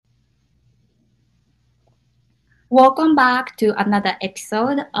Welcome back to another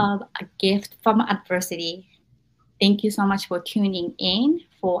episode of A Gift from Adversity. Thank you so much for tuning in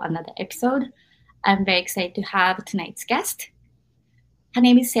for another episode. I'm very excited to have tonight's guest. Her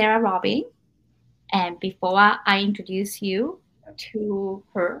name is Sarah Robin. And before I introduce you to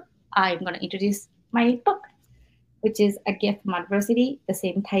her, I'm going to introduce my book, which is A Gift from Adversity, the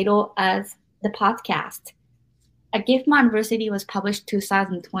same title as the podcast. A Gift from Adversity was published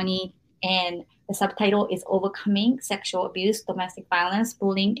 2020, and the subtitle is Overcoming Sexual Abuse, Domestic Violence,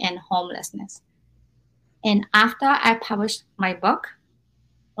 Bullying, and Homelessness. And after I published my book,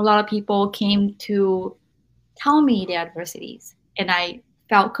 a lot of people came to tell me their adversities, and I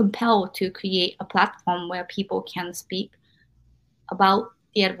felt compelled to create a platform where people can speak about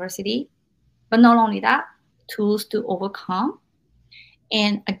the adversity, but not only that, tools to overcome,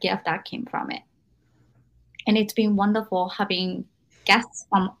 and a gift that came from it. And it's been wonderful having guests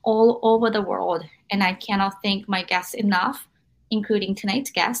from all over the world. And I cannot thank my guests enough, including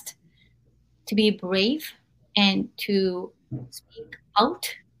tonight's guest, to be brave and to speak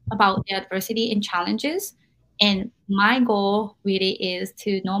out about the adversity and challenges. And my goal really is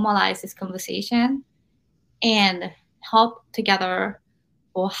to normalize this conversation and help together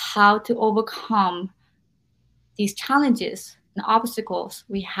for how to overcome these challenges and obstacles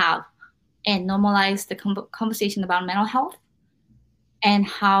we have and normalize the conversation about mental health and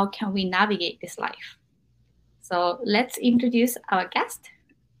how can we navigate this life. So let's introduce our guest.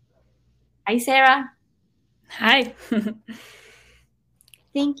 Hi, Sarah. Hi.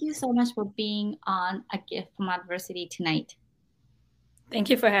 Thank you so much for being on A Gift from Adversity tonight. Thank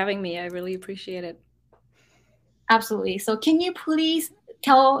you for having me. I really appreciate it. Absolutely. So can you please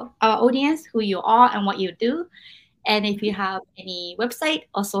tell our audience who you are and what you do, and if you have any website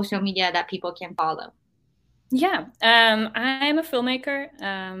or social media that people can follow? Yeah, I'm a filmmaker.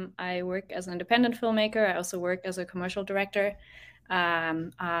 I work as an independent filmmaker. I also work as a commercial director.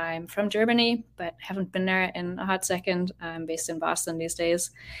 I'm from Germany, but haven't been there in a hot second. I'm based in Boston these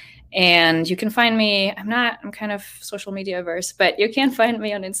days. And you can find me, I'm kind of social media averse, but you can find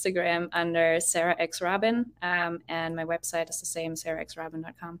me on Instagram under Sara X Robin. And my website is the same,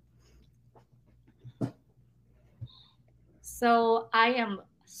 saraxrobin.com. So I am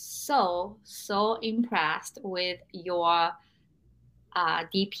so impressed with your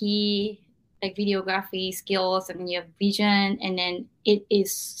DP, like videography skills and your vision, and then it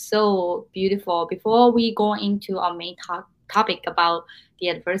is so beautiful. Before we go into our main topic about the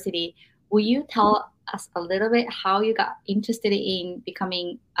adversity, will you tell us a little bit how you got interested in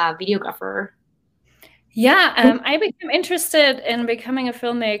becoming a videographer? Yeah, I became interested in becoming a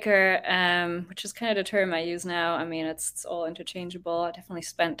filmmaker, which is kind of the term I use now. I mean, it's all interchangeable. I definitely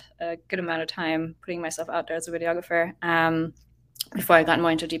spent a good amount of time putting myself out there as a videographer before I got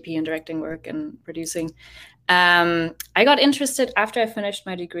more into DP and directing work and producing. I got interested after I finished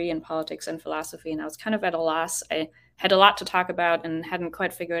my degree in politics and philosophy, and I was kind of at a loss. I had a lot to talk about and hadn't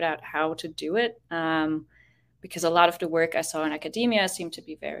quite figured out how to do it. Because a lot of the work I saw in academia seemed to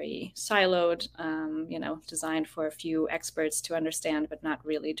be very siloed, designed for a few experts to understand, but not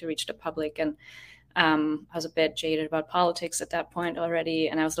really to reach the public. And I was a bit jaded about politics at that point already,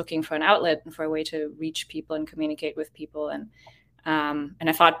 and I was looking for an outlet and for a way to reach people and communicate with people. And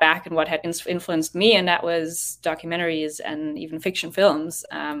I thought back on what had influenced me, and that was documentaries and even fiction films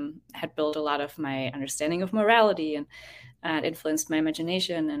had built a lot of my understanding of morality and influenced my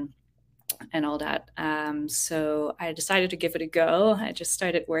imagination and all that. So I decided to give it a go. I just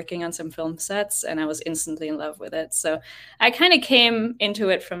started working on some film sets and I was instantly in love with it. So I kind of came into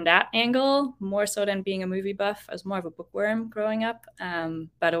it from that angle, more so than being a movie buff. I was more of a bookworm growing up,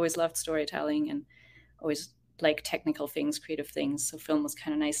 but always loved storytelling and always like technical things, creative things. So film was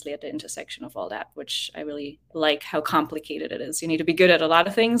kind of nicely at the intersection of all that, which I really like how complicated it is. You need to be good at a lot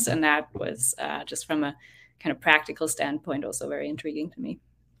of things. And that was just from a kind of practical standpoint, also very intriguing to me.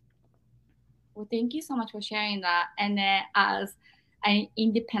 Well, thank you so much for sharing that. And then as an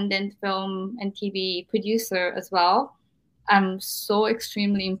independent film and TV producer as well, I'm so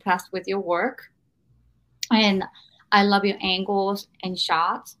extremely impressed with your work. And I love your angles and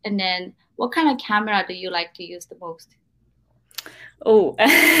shots. And then what kind of camera do you like to use the most? Oh,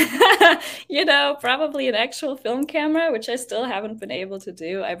 probably an actual film camera, which I still haven't been able to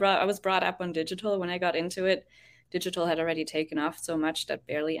do. I was brought up on digital when I got into it. Digital had already taken off so much that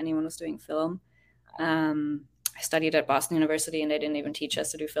barely anyone was doing film. I studied at Boston University and they didn't even teach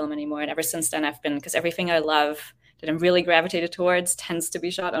us to do film anymore. And ever since then because everything I love that I'm really gravitated towards tends to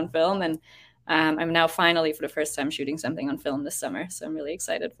be shot on film. And I'm now finally for the first time shooting something on film this summer. So I'm really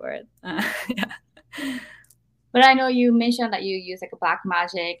excited for it. Yeah. But I know you mentioned that you use like a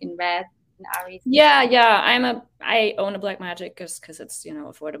Blackmagic and Red in Ari's? Yeah. I own a Blackmagic because it's,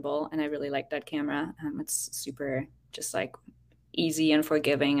 affordable, and I really like that camera. It's super just like easy and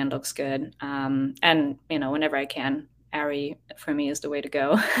forgiving and looks good. And whenever I can, Ari for me is the way to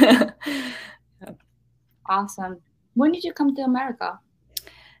go. Awesome. When did you come to America?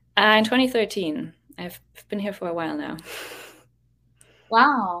 In 2013. I've been here for a while now.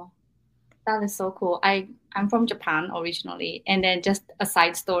 Wow, that is so cool. I'm from Japan originally, and then just a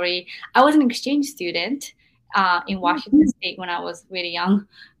side story, I was an exchange student in Washington State when I was really young,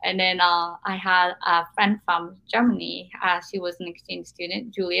 and then I had a friend from Germany. She was an exchange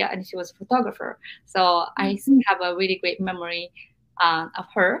student, Julia, and she was a photographer. So I have a really great memory of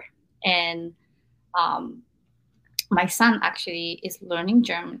her, and um, my son actually is learning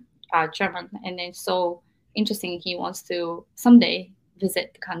German, and it's so interesting. He wants to someday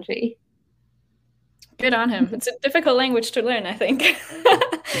visit the country. Good on him. It's a difficult language to learn, I think.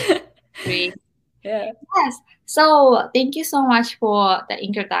 Great. Yeah. Yes. So thank you so much for the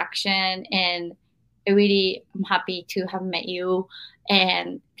introduction, and I'm happy to have met you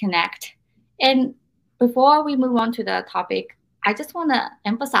and connect. And before we move on to the topic, I just want to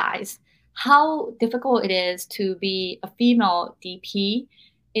emphasize how difficult it is to be a female DP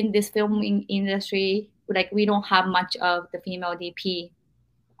in this filming industry. Like we don't have much of the female DP.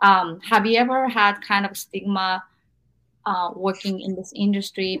 Have you ever had kind of stigma working in this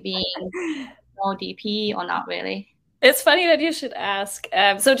industry, being no DP or not really? It's funny that you should ask.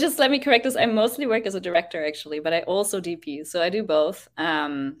 So just let me correct this. I mostly work as a director, actually, but I also DP. So I do both.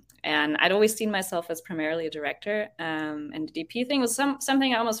 And I'd always seen myself as primarily a director. And the DP thing was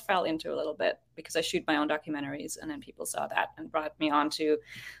something I almost fell into a little bit because I shoot my own documentaries, and then people saw that and brought me on to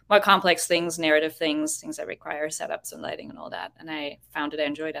more complex things, narrative things that require setups and lighting and all that. And I found that I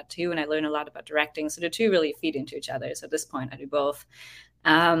enjoyed that too. And I learned a lot about directing. So the two really feed into each other. So at this point, I do both.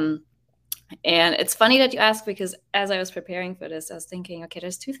 And it's funny that you ask, because as I was preparing for this, I was thinking, okay,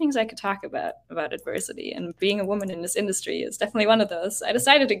 there's two things I could talk about adversity, and being a woman in this industry is definitely one of those. I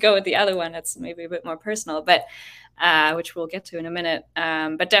decided to go with the other one. It's maybe a bit more personal, but which we'll get to in a minute.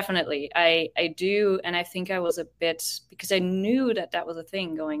 But definitely, I do, and I think I was a bit, because I knew that was a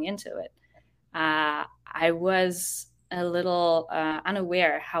thing going into it. I was a little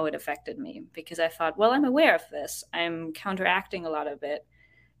unaware how it affected me, because I thought, well, I'm aware of this. I'm counteracting a lot of it.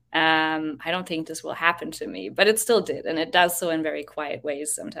 I don't think this will happen to me, but it still did. And it does so in very quiet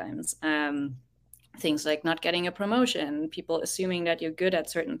ways sometimes. Things like not getting a promotion, people assuming that you're good at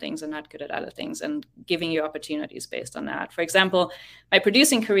certain things and not good at other things, and giving you opportunities based on that. For example, my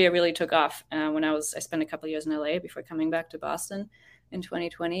producing career really took off when I spent a couple of years in LA before coming back to Boston in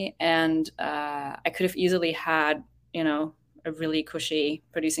 2020. And I could have easily had, a really cushy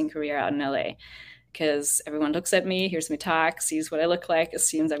producing career out in LA, because everyone looks at me, hears me talk, sees what I look like,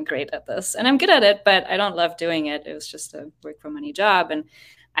 assumes I'm great at this. And I'm good at it, but I don't love doing it. It was just a work for money job. And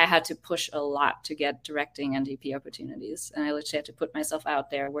I had to push a lot to get directing and DP opportunities. And I literally had to put myself out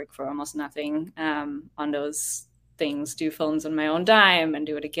there, work for almost nothing on those things, do films on my own dime, and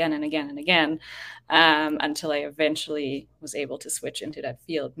do it again and again and again until I eventually was able to switch into that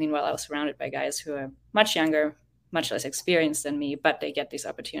field. Meanwhile, I was surrounded by guys who are much younger, much less experienced than me, but they get these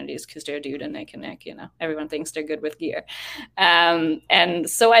opportunities because they're a dude and they can, everyone thinks they're good with gear. And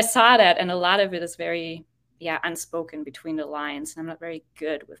so I saw that, and a lot of it is very, unspoken between the lines. And I'm not very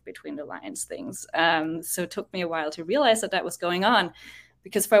good with between the lines things. So it took me a while to realize that was going on,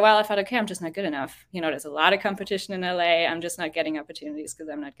 because for a while I thought, okay, I'm just not good enough. There's a lot of competition in LA. I'm just not getting opportunities because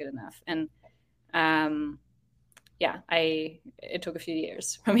I'm not good enough. And it took a few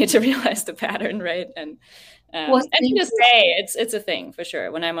years for me to realize the pattern, right? And to just say it's a thing for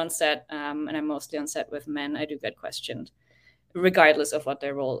sure. When I'm on set, and I'm mostly on set with men, I do get questioned, regardless of what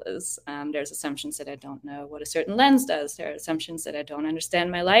their role is. There's assumptions that I don't know what a certain lens does. There are assumptions that I don't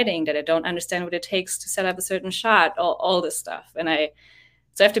understand my lighting, that I don't understand what it takes to set up a certain shot, all this stuff. And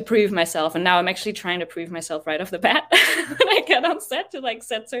so I have to prove myself. And now I'm actually trying to prove myself right off the bat when I get on set, to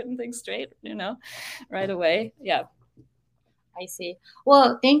set certain things straight, right away. Yeah. I see.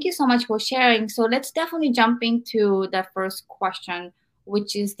 Well, thank you so much for sharing. So let's definitely jump into the first question,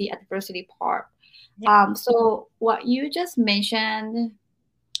 which is the adversity part. Yeah. So what you just mentioned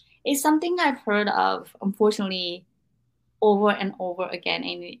is something I've heard of, unfortunately, over and over again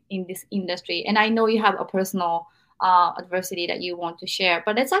in this industry. And I know you have a personal adversity that you want to share,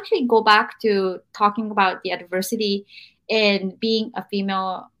 but let's actually go back to talking about the adversity in being a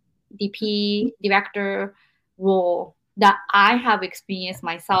female DP director role that I have experienced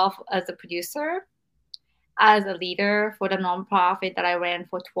myself as a producer, as a leader for the nonprofit that I ran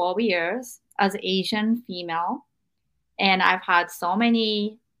for 12 years, as an Asian female. And I've had so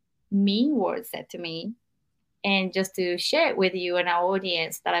many mean words said to me. And just to share it with you and our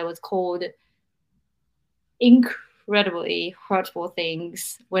audience, that I was called incredibly hurtful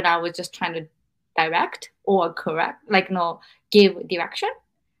things when I was just trying to direct or correct, like no, give direction.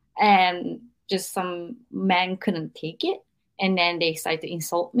 And just some men couldn't take it. And then they started to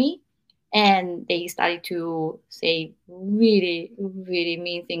insult me. And they started to say really, really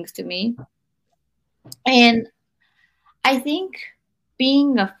mean things to me. And I think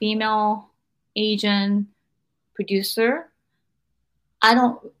being a female Asian producer, I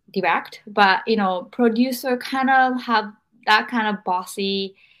don't direct, but producer kind of have that kind of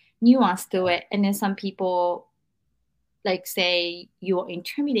bossy nuance to it. And then some people like say you're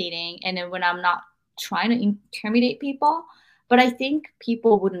intimidating, and then when I'm not trying to intimidate people, but I think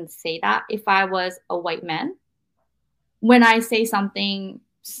people wouldn't say that if I was a white man. When I say something,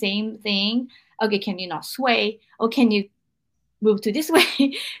 same thing, okay, can you not sway, or can you move to this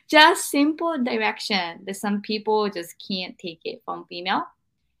way? Just simple direction that some people just can't take it from female.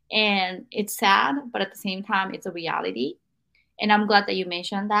 And it's sad, but at the same time it's a reality. And I'm glad that you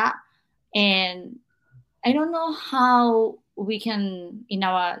mentioned that. And I don't know how we can, in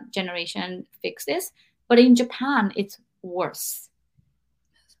our generation, fix this, but in Japan, it's worse.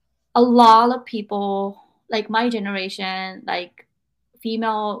 A lot of people, like my generation, like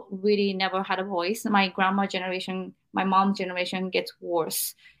female, really never had a voice. My grandma generation, my mom's generation gets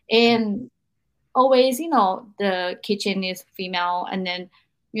worse. And always, the kitchen is female. And then,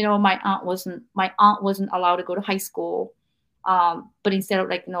 my aunt wasn't allowed to go to high school. But instead of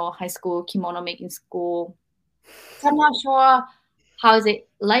like, high school, kimono making school, so I'm not sure how is it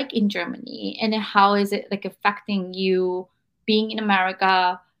like in Germany, and then how is it like affecting you being in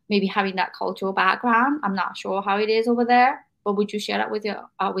America, maybe having that cultural background. I'm not sure how it is over there, but would you share that with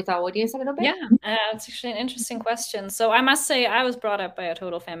our audience a little bit? Yeah, it's actually an interesting question. So I must say I was brought up by a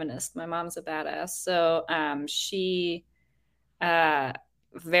total feminist. My mom's a badass. So she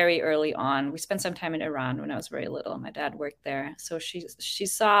very early on, we spent some time in Iran when I was very little. My dad worked there. So she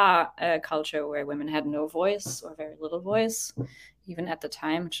saw a culture where women had no voice or very little voice, even at the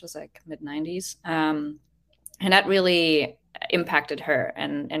time, which was like mid-90s. And that really impacted her,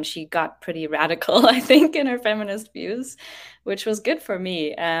 and she got pretty radical, I think, in her feminist views, which was good for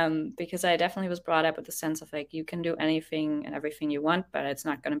me, because I definitely was brought up with the sense of like, you can do anything and everything you want, but it's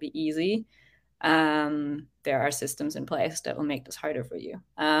not going to be easy. There are systems in place that will make this harder for you.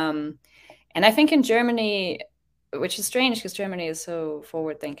 And I think in Germany, which is strange because Germany is so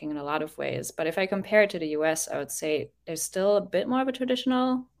forward thinking in a lot of ways, but if I compare it to the US, I would say there's still a bit more of a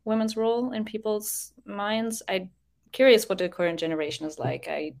traditional women's role in people's minds. I'm curious what the current generation is like.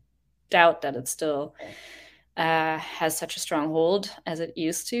 I doubt that it still has such a strong hold as it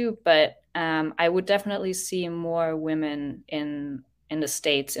used to, but I would definitely see more women in the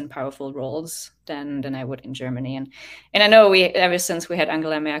States in powerful roles than I would in Germany. And I know ever since we had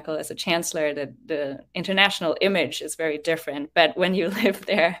Angela Merkel as a chancellor, the international image is very different. But when you live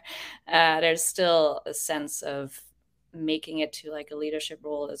there, there's still a sense of making it to like a leadership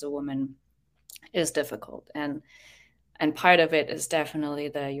role as a woman is difficult. And part of it is definitely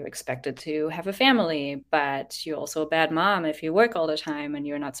that you're expected to have a family, but you're also a bad mom if you work all the time and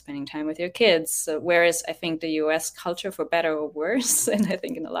you're not spending time with your kids. So, whereas I think the US culture, for better or worse, and I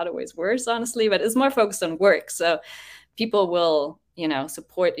think in a lot of ways worse, honestly, but it's more focused on work. So people will,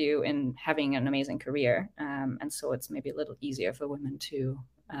 support you in having an amazing career. And so it's maybe a little easier for women to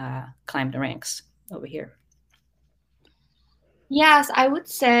climb the ranks over here. Yes, I would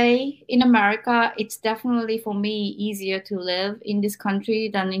say in America, it's definitely for me easier to live in this country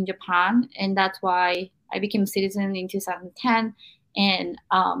than in Japan. And that's why I became a citizen in 2010. And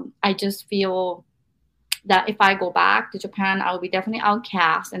I just feel that if I go back to Japan, I will be definitely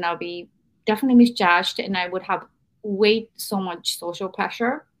outcast, and I'll be definitely misjudged, and I would have way so much social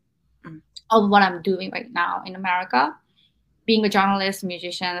pressure of what I'm doing right now in America, being a journalist,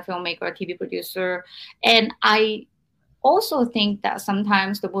 musician, a filmmaker, a TV producer. And I also think that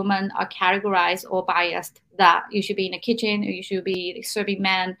sometimes the women are categorized or biased, that you should be in the kitchen or you should be serving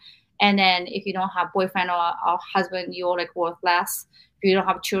men. And then if you don't have boyfriend or husband, you're like worthless. If you don't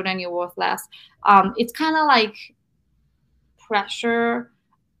have children, you're worthless. It's kind of like pressure,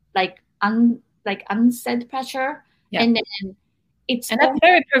 like unsaid pressure. Yeah. And then and that's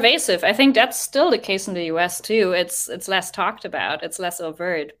very pervasive. I think that's still the case in the US too. It's less talked about, it's less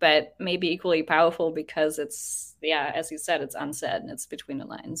overt, but maybe equally powerful because it's, as you said, it's unsaid and it's between the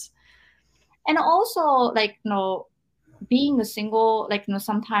lines. And also, like, being a single, like,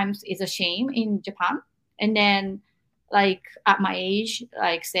 sometimes is a shame in Japan. And then, like, at my age,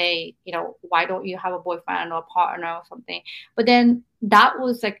 like, say, why don't you have a boyfriend or a partner or something? But then that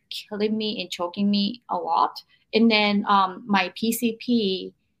was like killing me and choking me a lot. And then my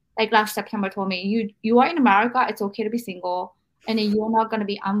PCP, like last September, told me, you are in America, it's okay to be single, and then you're not going to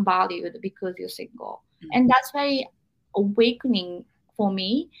be unvalued because you're single. And that's very awakening for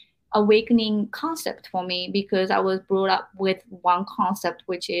me, awakening concept for me, because I was brought up with one concept,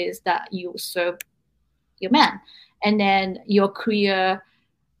 which is that you serve your man, and then your career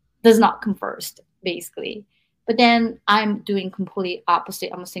does not come first, basically. But then I'm doing completely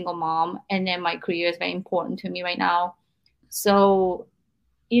opposite. I'm a single mom, and then my career is very important to me right now. So,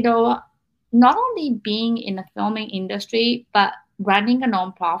 you know, not only being in the filming industry, but running a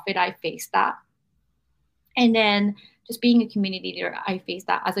nonprofit, I face that. And then just being a community leader, I face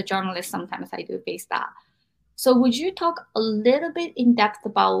that. As a journalist, sometimes I do face that. So, would you talk a little bit in depth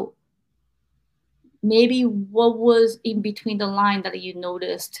about maybe what was in between the line that you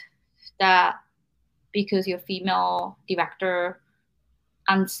noticed that because you're female director,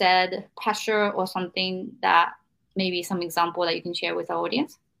 unsaid pressure or something, that maybe some example that you can share with our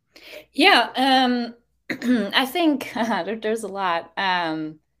audience? Yeah, I think there's a lot.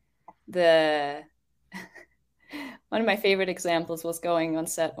 The one of my favorite examples was going on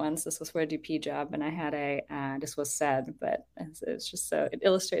set once. This was for a DP job, and I had this was sad, but it's just so it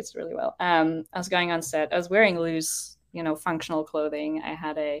illustrates it really well. I was going on set. I was wearing loose, functional clothing. I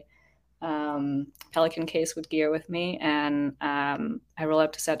had a Pelican case with gear with me, and I roll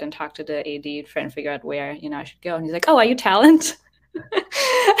up to set and talk to the AD, trying to figure out where I should go. And he's like, "Oh, are you talent?" And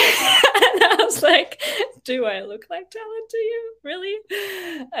I was like, "Do I look like talent to you? Really?"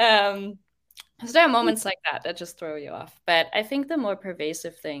 So there are moments like that just throw you off. But I think the more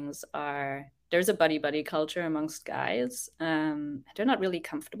pervasive things are there's a buddy culture amongst guys. They're not really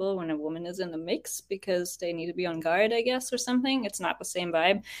comfortable when a woman is in the mix because they need to be on guard, I guess, or something. It's not the same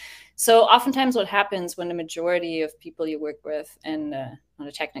vibe. So oftentimes what happens when the majority of people you work with and on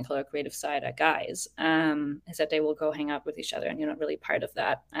a technical or creative side are guys is that they will go hang out with each other, and you're not really part of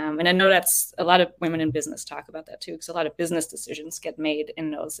that. And I know that's a lot of women in business talk about that too, because a lot of business decisions get made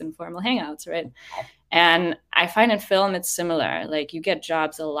in those informal hangouts, right? And I find in film it's similar. Like you get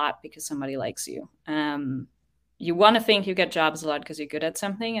jobs a lot because somebody likes you. You want to think you get jobs a lot because you're good at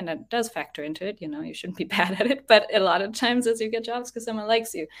something, and that does factor into it. You shouldn't be bad at it, but a lot of times you get jobs because someone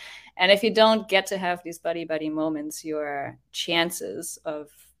likes you. And if you don't get to have these buddy moments, your chances of,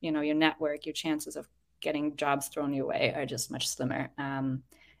 your network, your chances of getting jobs thrown your way are just much slimmer.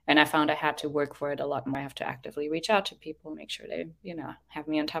 And I found I had to work for it a lot more. I have to actively reach out to people, make sure they, have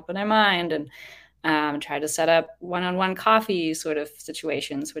me on top of their mind, and try to set up one-on-one coffee sort of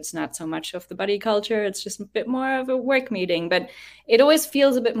situations where it's not so much of the buddy culture. It's just a bit more of a work meeting, but it always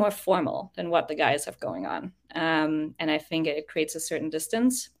feels a bit more formal than what the guys have going on. And I think it creates a certain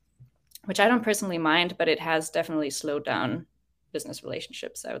distance, which I don't personally mind, but it has definitely slowed down business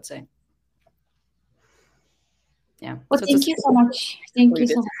relationships, I would say. Yeah. Well, so thank you so much. Thank you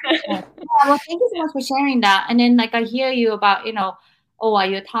so much. Yeah, well, thank you so much for sharing that. And then I hear you about, oh, are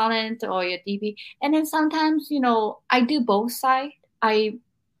you a talent or you're DP? And then sometimes, I do both sides.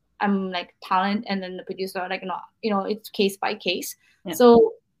 I'm like talent, and then the producer, it's case by case. Yeah.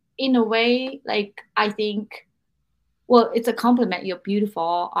 So in a way, I think, well, it's a compliment. You're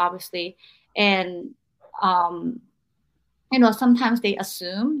beautiful, obviously. And, sometimes they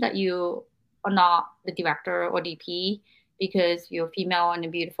assume that you are not the director or DP because you're female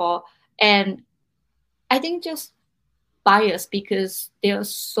and beautiful. And I think just bias, because there are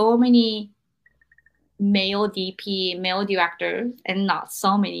so many male DP, male directors, and not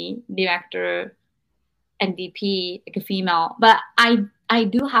so many director and DP like a female. But I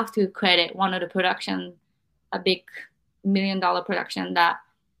do have to credit one of the production, a big $1 million production, that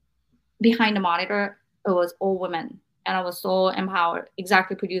behind the monitor it was all women, and I was so empowered.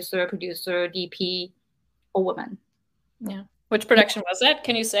 Exactly, producer, DP, all women. Yeah. Which production was that?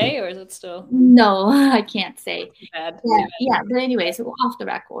 Can you say, or is it still? No, I can't say. Too bad. Yeah. But anyways, off the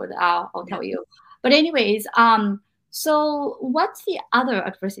record, I'll tell you. But anyways, so what's the other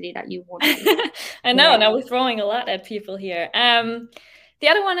adversity that you want to I know, now we're throwing a lot at people here. The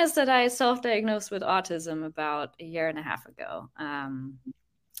other one is that I self-diagnosed with autism about 1.5 years ago.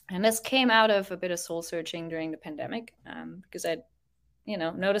 And this came out of a bit of soul searching during the pandemic, because I,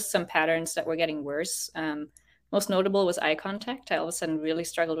 noticed some patterns that were getting worse. Most notable was eye contact. I all of a sudden really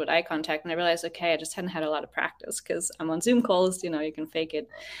struggled with eye contact, and I realized, okay, I just hadn't had a lot of practice because I'm on Zoom calls, you can fake it.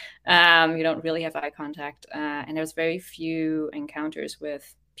 You don't really have eye contact. And there was very few encounters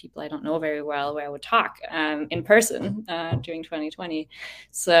with people I don't know very well where I would talk in person during 2020.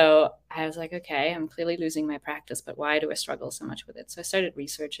 So I was like, okay, I'm clearly losing my practice, but why do I struggle so much with it? So I started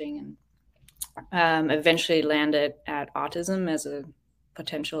researching, and eventually landed at autism as a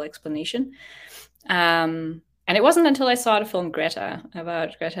potential explanation. And it wasn't until I saw the film Greta,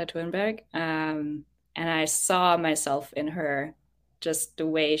 about Greta Thunberg, and I saw myself in her, just the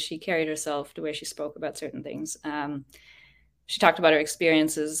way she carried herself, the way she spoke about certain things. She talked about her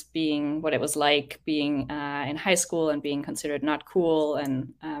experiences being what it was like being in high school and being considered not cool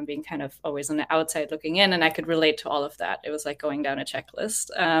and being kind of always on the outside looking in. And I could relate to all of that. It was like going down a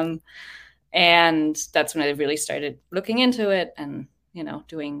checklist. And that's when I really started looking into it and,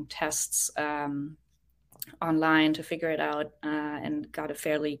 doing tests online to figure it out, and got a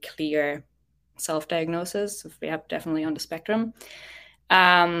fairly clear self-diagnosis. We have definitely on the spectrum.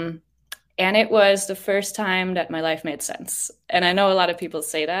 And it was the first time that my life made sense. And I know a lot of people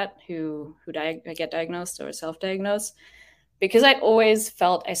say that who get diagnosed or self-diagnosed, because I always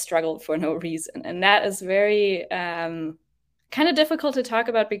felt I struggled for no reason. And that is very kind of difficult to talk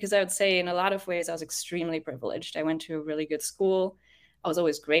about, because I would say in a lot of ways I was extremely privileged. I went to a really good school. I was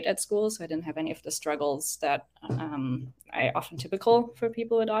always great at school, so I didn't have any of the struggles that are often typical for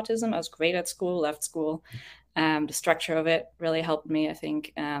people with autism. I was great at school, loved school. The structure of it really helped me, I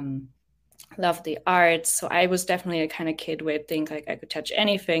think. Loved the arts. So I was definitely a kind of kid where I'd think like I could touch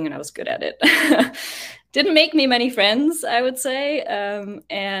anything and I was good at it. Didn't make me many friends, I would say.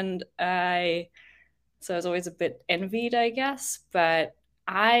 So I was always a bit envied, I guess, but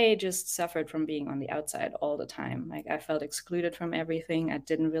I just suffered from being on the outside all the time. Like I felt excluded from everything. I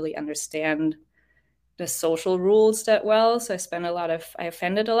didn't really understand the social rules that well. So I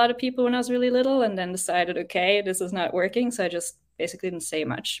offended a lot of people when I was really little, and then decided, okay, this is not working. So I just basically didn't say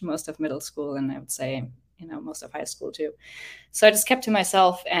much most of middle school, and I would say, most of high school too. So I just kept to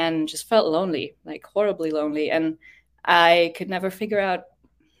myself and just felt lonely, like horribly lonely. And I could never figure out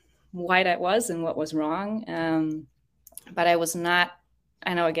why that was and what was wrong. But I was not,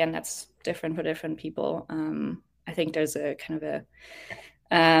 I know, again, that's different for different people. I think there's a kind of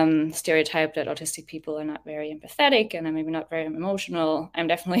a stereotype that autistic people are not very empathetic and are maybe not very emotional. I'm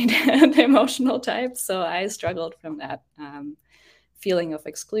definitely the emotional type, so I struggled from that feeling of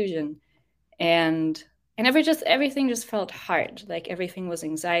exclusion, and everything just felt hard. Like everything was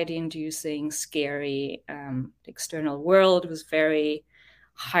anxiety-inducing, scary. The external world was very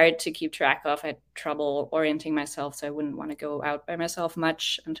hard to keep track of. I had trouble orienting myself, so I wouldn't want to go out by myself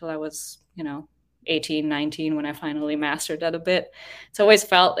much until I was, 18, 19, when I finally mastered that a bit. So I always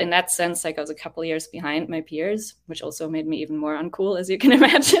felt in that sense like I was a couple years behind my peers, which also made me even more uncool, as you can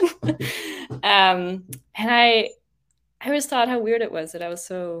imagine. And I always thought how weird it was that I was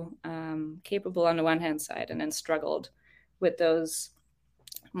so capable on the one hand side, and then struggled with those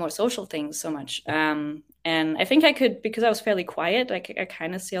more social things so much. And I think I could, because I was fairly quiet, I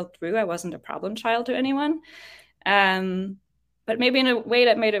kind of sailed through. I wasn't a problem child to anyone. But maybe in a way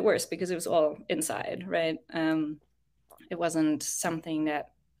that made it worse, because it was all inside, right? It wasn't something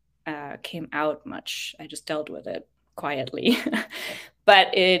that came out much. I just dealt with it quietly.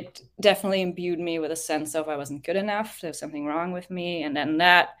 But it definitely imbued me with a sense of I wasn't good enough, there's something wrong with me. And then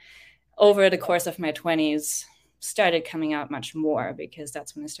that, over the course of my 20s, started coming out much more, because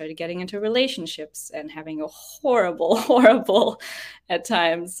that's when I started getting into relationships and having a horrible at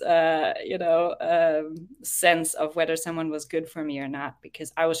times, sense of whether someone was good for me or not,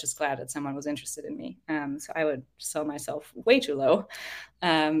 because I was just glad that someone was interested in me. So I would sell myself way too low,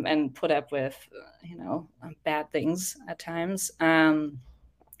 and put up with, bad things at times, and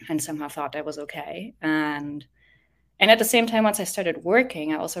somehow thought I was okay. And at the same time, once I started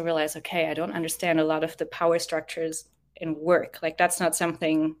working, I also realized, okay, I don't understand a lot of the power structures in work. Like that's not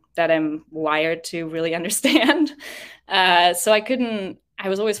something that I'm wired to really understand. So I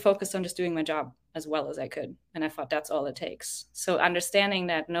was always focused on just doing my job as well as I could. And I thought that's all it takes. So understanding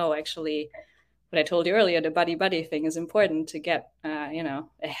that, no, actually, what I told you earlier, the buddy thing is important to get,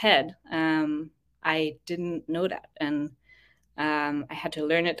 ahead. I didn't know that. And I had to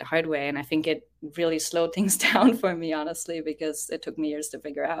learn it the hard way. And I think it really slowed things down for me, honestly, because it took me years to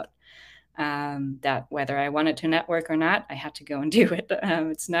figure out that whether I wanted to network or not, I had to go and do it.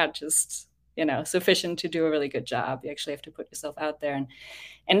 It's not just, sufficient to do a really good job. You actually have to put yourself out there.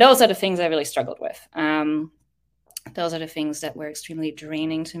 And those are the things I really struggled with. Those are the things that were extremely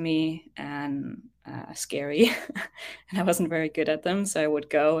draining to me and scary. And I wasn't very good at them. So I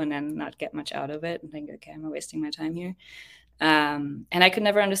would go and then not get much out of it and think, okay, I'm wasting my time here. And I could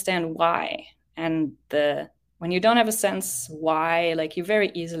never understand why. And when you don't have a sense why, like you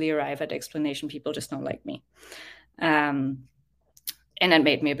very easily arrive at the explanation, people just don't like me. And that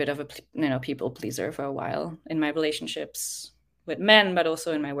made me a bit of a people pleaser for a while in my relationships with men, but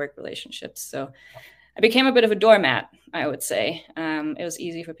also in my work relationships. So I became a bit of a doormat, I would say. It was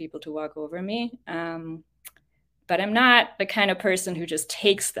easy for people to walk over me. But I'm not the kind of person who just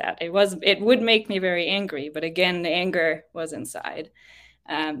takes that. It would make me very angry, but again, the anger was inside.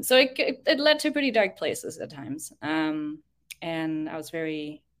 So it led to pretty dark places at times. And I was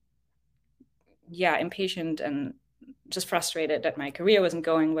very, impatient and just frustrated that my career wasn't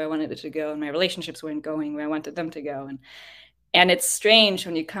going where I wanted it to go, and my relationships weren't going where I wanted them to go. And it's strange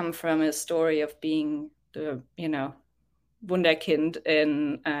when you come from a story of being the, wunderkind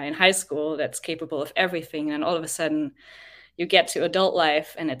in high school that's capable of everything, and all of a sudden you get to adult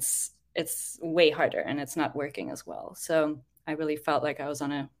life and it's way harder and it's not working as well. So I really felt like I was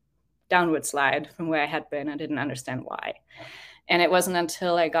on a downward slide from where I had been. I didn't understand why. And it wasn't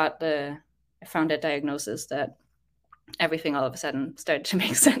until I found that diagnosis that everything all of a sudden started to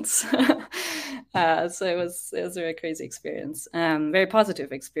make sense. So it was a very crazy experience, very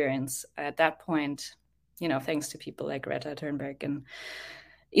positive experience at that point, thanks to people like Greta Thunberg and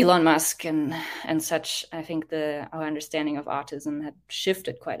Elon Musk and such. I think our understanding of autism had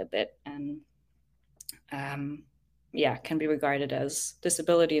shifted quite a bit, and can be regarded as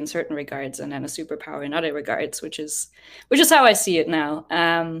disability in certain regards and then a superpower in other regards, which is how I see it now.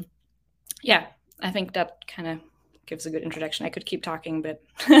 I think that kind of gives a good introduction. I could keep talking, but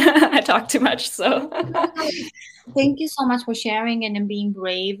I talk too much. So thank you so much for sharing and then being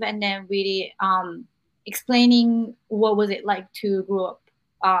brave and then really explaining what was it like to grow up,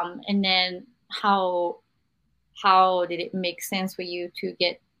 and then how did it make sense for you to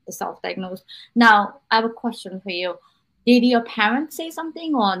get the self-diagnosed. Now I have a question for you. Did your parents say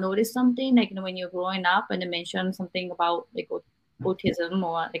something or notice something, like when you're growing up, and they mentioned something about like autism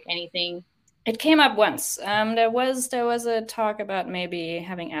or like anything? It came up once. There was a talk about maybe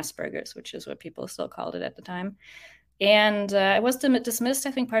having Asperger's, which is what people still called it at the time. And I was dismissed,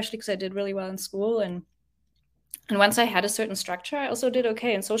 I think, partially because I did really well in school. And once I had a certain structure, I also did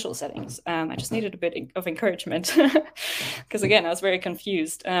okay in social settings. I just needed a bit of encouragement because, again, I was very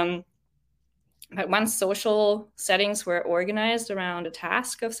confused. But once social settings were organized around a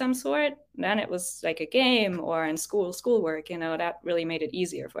task of some sort, then it was like a game or in schoolwork, that really made it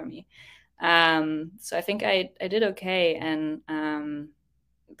easier for me. So I think I did okay and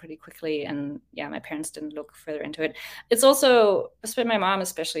pretty quickly. And my parents didn't look further into it. It's also, my mom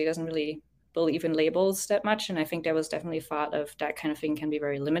especially doesn't really believe in labels that much. And I think there was definitely thought of that kind of thing can be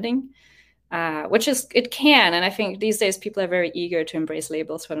very limiting, which it can. And I think these days people are very eager to embrace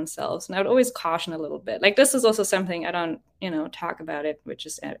labels for themselves. And I would always caution a little bit. Like, this is also something I don't, talk about it with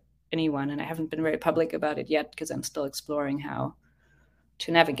just anyone. And I haven't been very public about it yet because I'm still exploring how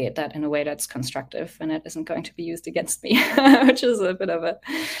to navigate that in a way that's constructive and it isn't going to be used against me, which is a bit of a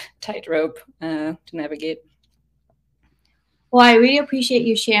tightrope to navigate. Well, I really appreciate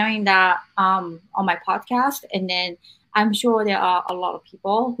you sharing that on my podcast. And then I'm sure there are a lot of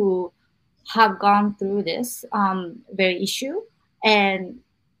people who have gone through this very issue. And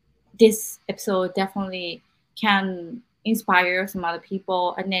this episode definitely can inspire some other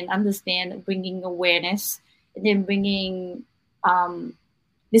people and then understand, bringing awareness and then bringing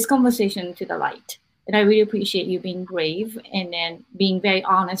this conversation to the light. And I really appreciate you being brave and then being very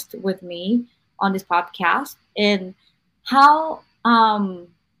honest with me on this podcast. And how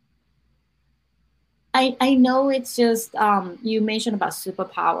I know it's just you mentioned about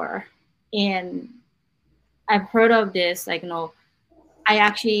superpower, and I've heard of this. Like, I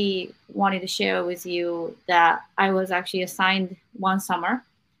actually wanted to share with you that I was actually assigned one summer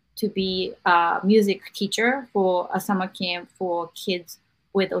to be a music teacher for a summer camp for kids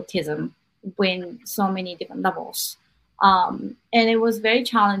with autism in so many different levels. And it was very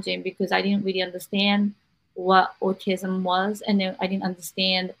challenging because I didn't really understand what autism was, and then I didn't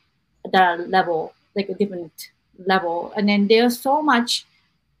understand the level, like a different level. And then there's so much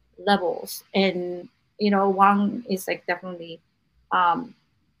levels, and one is like definitely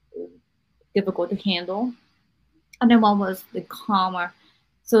difficult to handle, and then one was the calmer.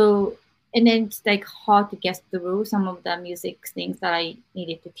 So, and then it's like hard to get through some of the music things that I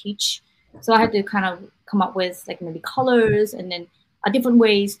needed to teach. So I had to kind of come up with like maybe colors and then different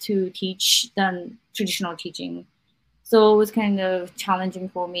ways to teach than traditional teaching. So it was kind of challenging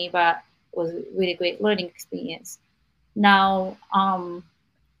for me, but it was a really great learning experience. Now,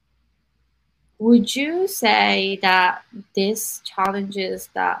 would you say that these challenges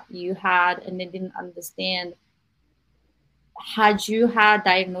that you had and they didn't understand, had you had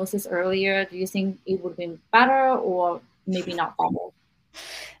diagnosis earlier, do you think it would have been better or maybe not better?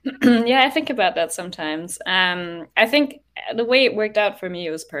 Yeah, I think about that sometimes. I think the way it worked out for me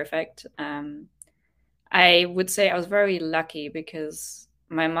was perfect. I would say I was very lucky because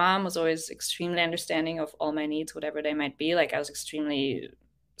my mom was always extremely understanding of all my needs, whatever they might be. Like I was extremely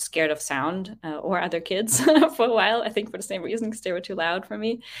scared of sound or other kids for a while, I think for the same reason, because they were too loud for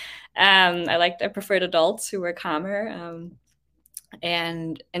me. I preferred adults who were calmer.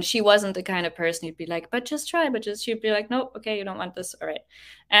 And she wasn't the kind of person who'd be like, but just try, she'd be like, nope, okay, you don't want this, all right.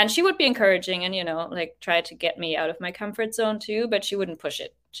 And she would be encouraging and, like try to get me out of my comfort zone too, but she wouldn't push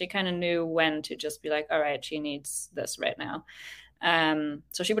it. She kind of knew when to just be like, all right, she needs this right now.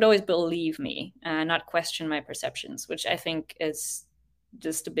 So she would always believe me, not question my perceptions, which I think is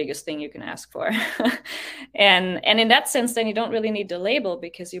just the biggest thing you can ask for. and in that sense, then you don't really need the label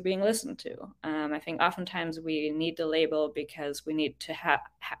because you're being listened to. I think oftentimes we need the label because we need to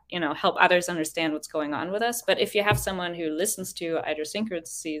help others understand what's going on with us. But if you have someone who listens to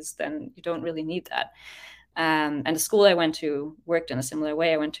idiosyncrasies, then you don't really need that. And the school I went to worked in a similar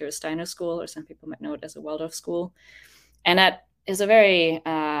way. I went to a Steiner school, or some people might know it as a Waldorf school. And that is a very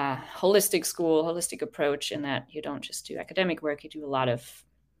holistic approach in that you don't just do academic work, you do a lot of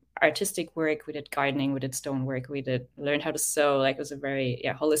artistic work. We did gardening, we did stonework, we did learn how to sew. Like it was a very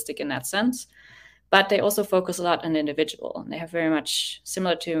holistic in that sense. But they also focus a lot on the individual. And they have very much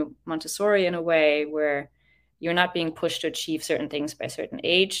similar to Montessori in a way where you're not being pushed to achieve certain things by a certain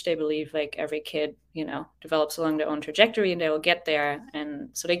age. They believe like every kid, develops along their own trajectory and they will get there. And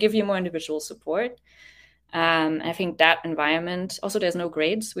so they give you more individual support. I think that environment, also there's no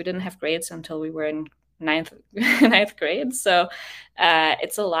grades. We didn't have grades until we were in ninth grade. So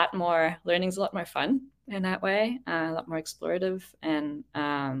learning's a lot more fun in that way, a lot more explorative. And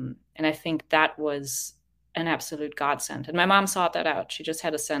I think that was an absolute godsend. And my mom sought that out. She just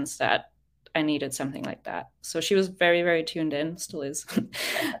had a sense that I needed something like that. So she was very, very tuned in, still is.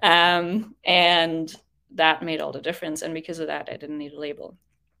 And that made all the difference. And because of that, I didn't need a label.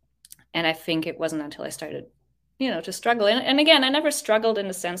 And I think it wasn't until I started, to struggle. And again, I never struggled in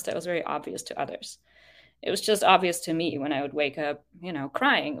the sense that it was very obvious to others. It was just obvious to me when I would wake up,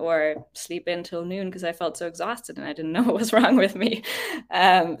 crying or sleep in till noon because I felt so exhausted and I didn't know what was wrong with me.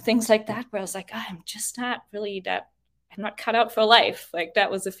 Things like that, where I was like, I'm just not really I'm not cut out for life. Like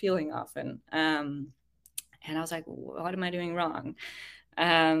that was a feeling often. And I was like, what am I doing wrong?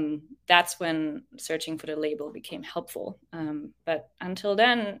 That's when searching for the label became helpful. But until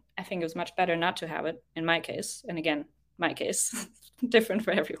then, I think it was much better not to have it in my case. And again, my case, different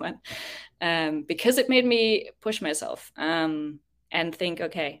for everyone, because it made me push myself and think,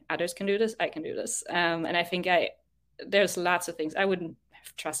 okay, others can do this, I can do this. And I think there's lots of things I wouldn't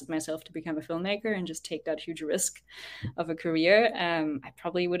have trusted myself to become a filmmaker and just take that huge risk of a career. I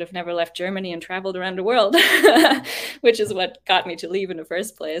probably would have never left Germany and traveled around the world, which is what got me to leave in the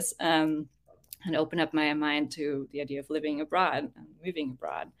first place, and open up my mind to the idea of living abroad and moving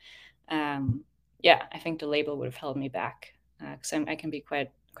abroad. I think the label would have held me back because I can be quite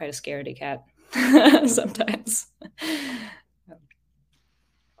a scaredy cat sometimes.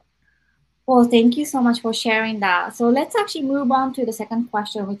 Well, thank you so much for sharing that. So let's actually move on to the second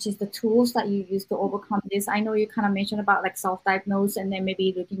question, which is the tools that you use to overcome this. I know you kind of mentioned about like self-diagnose and then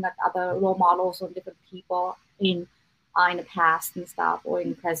maybe looking at other role models or different people in the past and stuff or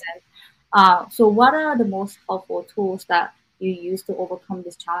in present. So what are the most helpful tools that you use to overcome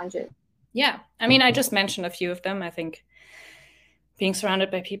these challenges? Yeah, I mean, I just mentioned a few of them. I think being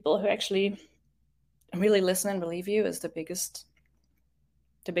surrounded by people who actually really listen and believe you is the biggest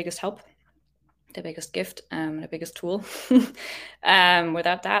help, the biggest gift, the biggest tool.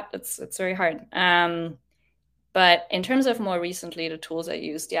 Without that, it's very hard. But in terms of more recently, the tools I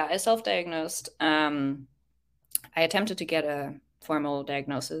used, I self-diagnosed. I attempted to get a formal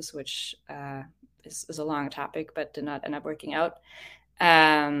diagnosis, which is a long topic, but did not end up working out.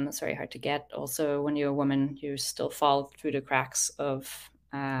 It's very hard to get. Also, when you're a woman, you still fall through the cracks of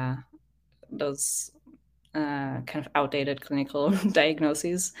those kind of outdated clinical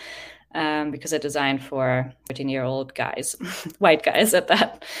diagnoses because they're designed for 13-year-old guys, white guys at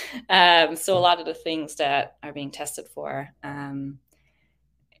that. So a lot of the things that are being tested for,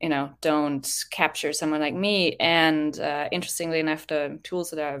 don't capture someone like me. And interestingly enough, the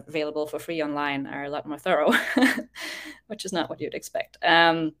tools that are available for free online are a lot more thorough, which is not what you'd expect.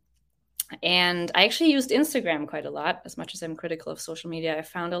 And I actually used Instagram quite a lot. As much as I'm critical of social media, I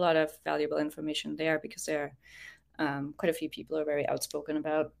found a lot of valuable information there because there are quite a few people who are very outspoken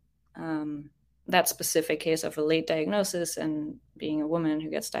about that specific case of a late diagnosis and being a woman who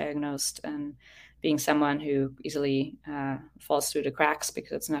gets diagnosed and being someone who easily falls through the cracks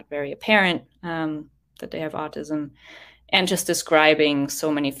because it's not very apparent that they have autism, and just describing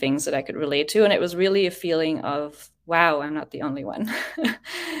so many things that I could relate to. And it was really a feeling of, wow, I'm not the only one.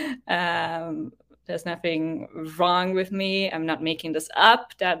 There's nothing wrong with me. I'm not making this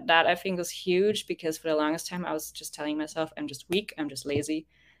up. That I think was huge, because for the longest time I was just telling myself I'm just weak, I'm just lazy.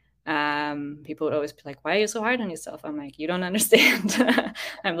 People would always be like, why are you so hard on yourself? I'm like, you don't understand.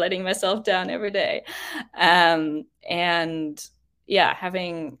 I'm letting myself down every day. And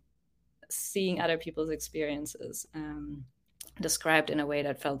yeah, seeing other people's experiences described in a way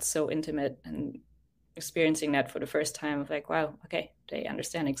that felt so intimate, and experiencing that for the first time of like, wow, okay, they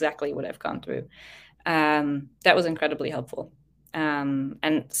understand exactly what I've gone through. That was incredibly helpful.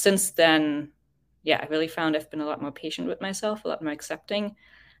 And since then, yeah, I really found I've been a lot more patient with myself, a lot more accepting.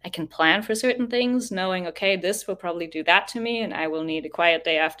 I can plan for certain things, knowing, okay, this will probably do that to me, and I will need a quiet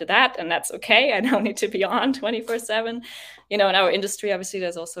day after that, and that's okay. I don't need to be on 24/7. In our industry, obviously,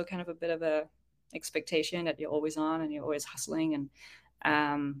 there's also kind of a bit of a expectation that you're always on and you're always hustling, and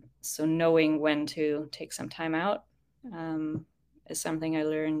so knowing when to take some time out is something I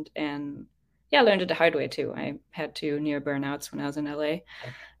learned, and yeah, I learned it the hard way too. I had 2 near burnouts when I was in LA.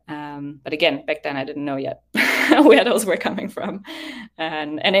 But again, back then I didn't know yet where those were coming from.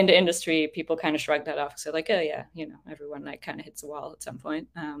 And in the industry, people kind of shrugged that off. So like, oh yeah, everyone like kind of hits a wall at some point.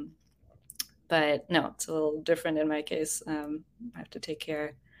 But no, it's a little different in my case. I have to take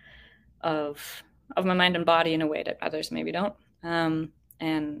care of my mind and body in a way that others maybe don't.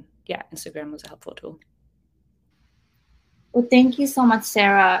 And yeah, Instagram was a helpful tool. Well, thank you so much,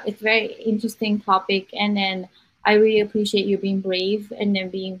 Sarah. It's a very interesting topic, and then I really appreciate you being brave and then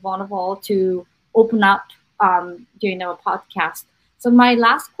being vulnerable to open up during our podcast. So my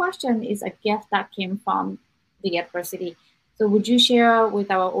last question is a gift that came from the adversity. So would you share with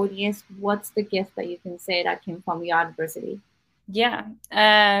our audience what's the gift that you can say that came from your adversity? Yeah,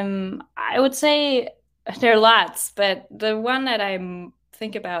 I would say there are lots, but the one that I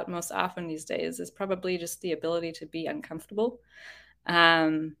think about most often these days is probably just the ability to be uncomfortable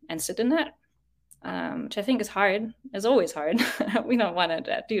and sit in that, which I think is hard. It's always hard. We don't want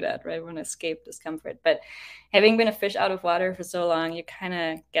to do that, right? We want to escape discomfort. But having been a fish out of water for so long, you kind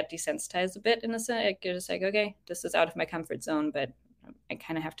of get desensitized a bit in a sense. Like, you're just like, okay, this is out of my comfort zone, but I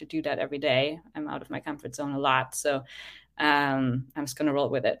kind of have to do that every day. I'm out of my comfort zone a lot. So I'm just going to roll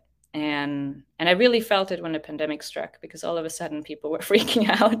with it. And I really felt it when the pandemic struck, because all of a sudden people were freaking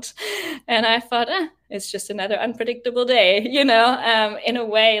out, and I thought, it's just another unpredictable day, in a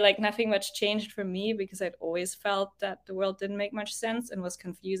way. Like, nothing much changed for me, because I'd always felt that the world didn't make much sense and was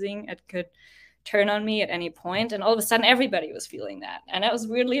confusing. It could turn on me at any point, and all of a sudden everybody was feeling that, and that was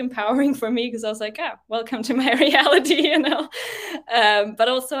weirdly empowering for me, because I was like, welcome to my reality. But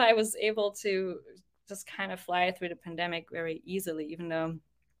also I was able to just kind of fly through the pandemic very easily, even though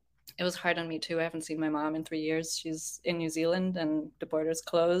it was hard on me too. I haven't seen my mom in 3 years. She's in New Zealand, and the borders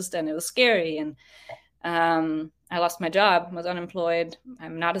closed, and it was scary. And I lost my job, was unemployed.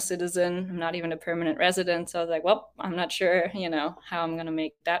 I'm not a citizen. I'm not even a permanent resident. So I was like, well, I'm not sure, how I'm going to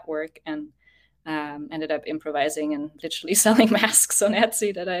make that work. And ended up improvising and literally selling masks on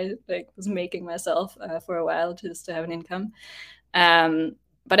Etsy that I was making myself for a while, just to have an income.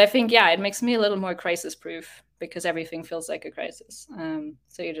 But I think, it makes me a little more crisis proof, because everything feels like a crisis.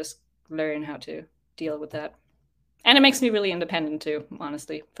 So you just learn how to deal with that. And it makes me really independent too,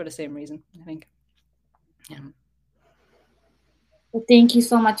 honestly, for the same reason, I think. Yeah. Well, thank you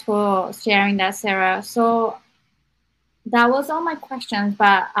so much for sharing that, Sarah. So that was all my questions,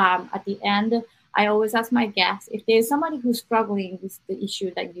 but at the end, I always ask my guests, if there's somebody who's struggling with the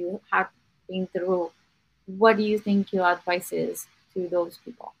issue that you have been through, what do you think your advice is to those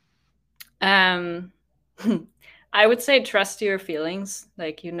people? I would say trust your feelings.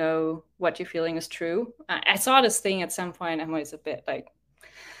 Like, what you're feeling is true. I saw this thing at some point. I'm always a bit like,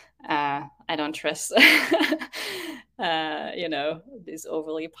 I don't trust, these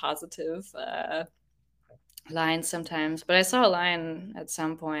overly positive lines sometimes. But I saw a line at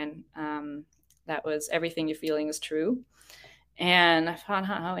some point that was, everything you're feeling is true. And I found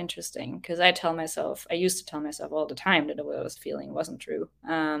how interesting, because I used to tell myself all the time that what I was feeling wasn't true.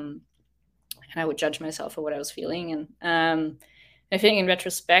 And I would judge myself for what I was feeling. And I think in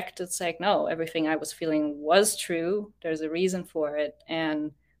retrospect, it's like, no, everything I was feeling was true. There's a reason for it.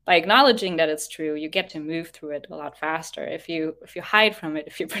 And by acknowledging that it's true, you get to move through it a lot faster. If you hide from it,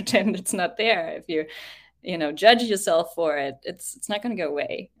 if you pretend it's not there, if you judge yourself for it, it's not going to go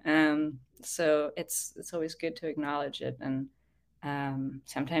away. So it's always good to acknowledge it. And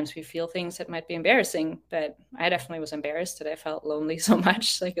sometimes we feel things that might be embarrassing, but I definitely was embarrassed that I felt lonely so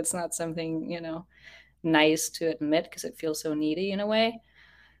much. Like, it's not something, nice to admit, because it feels so needy in a way.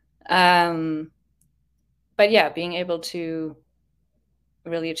 But yeah, being able to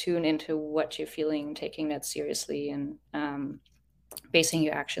really tune into what you're feeling, taking that seriously, and basing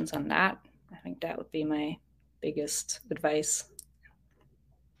your actions on that I think that would be my biggest advice.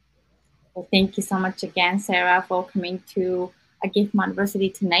 Well, thank you so much again, Sarah, for coming to A Gift from Adversity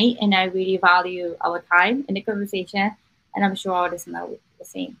tonight. And I really value our time in the conversation. And I'm sure our listeners will do the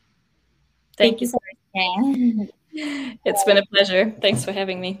same. Thank you so much again. It's been a pleasure. Thanks for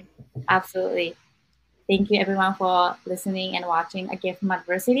having me. Absolutely. Thank you, everyone, for listening and watching A Gift from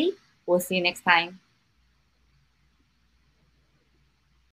Adversity. We'll see you next time.